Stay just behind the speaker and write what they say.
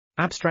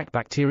Abstract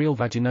bacterial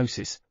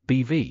vaginosis,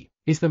 BV,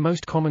 is the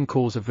most common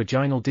cause of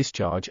vaginal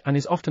discharge and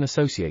is often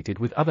associated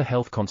with other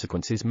health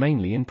consequences,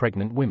 mainly in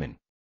pregnant women.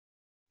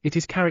 It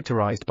is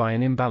characterized by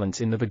an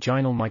imbalance in the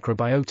vaginal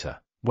microbiota,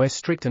 where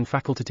strict and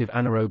facultative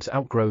anaerobes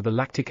outgrow the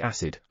lactic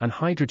acid and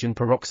hydrogen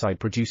peroxide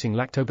producing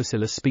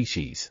lactobacillus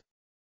species.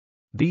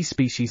 These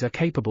species are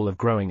capable of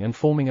growing and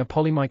forming a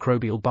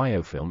polymicrobial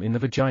biofilm in the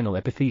vaginal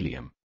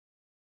epithelium.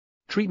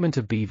 Treatment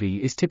of BV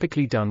is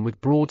typically done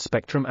with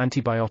broad-spectrum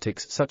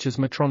antibiotics such as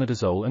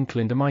metronidazole and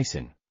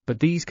clindamycin,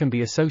 but these can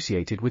be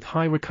associated with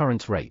high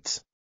recurrence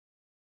rates.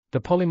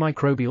 The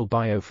polymicrobial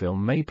biofilm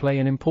may play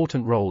an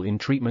important role in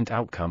treatment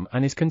outcome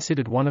and is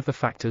considered one of the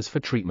factors for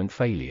treatment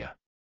failure.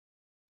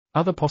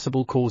 Other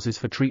possible causes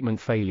for treatment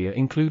failure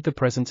include the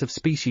presence of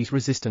species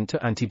resistant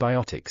to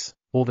antibiotics,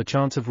 or the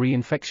chance of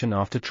reinfection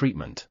after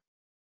treatment.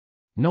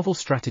 Novel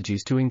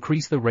strategies to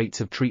increase the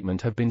rates of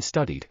treatment have been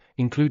studied,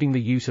 including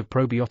the use of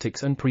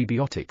probiotics and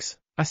prebiotics,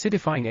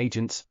 acidifying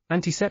agents,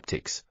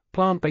 antiseptics,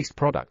 plant-based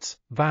products,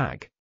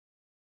 VAG.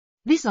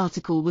 This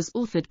article was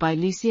authored by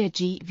Lúcia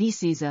G.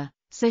 Sousa,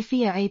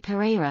 Sofia A.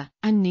 Pereira,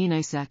 and Nuno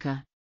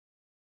Cerca.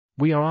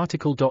 We are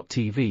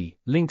RTCLTV,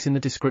 links in the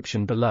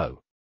description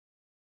below.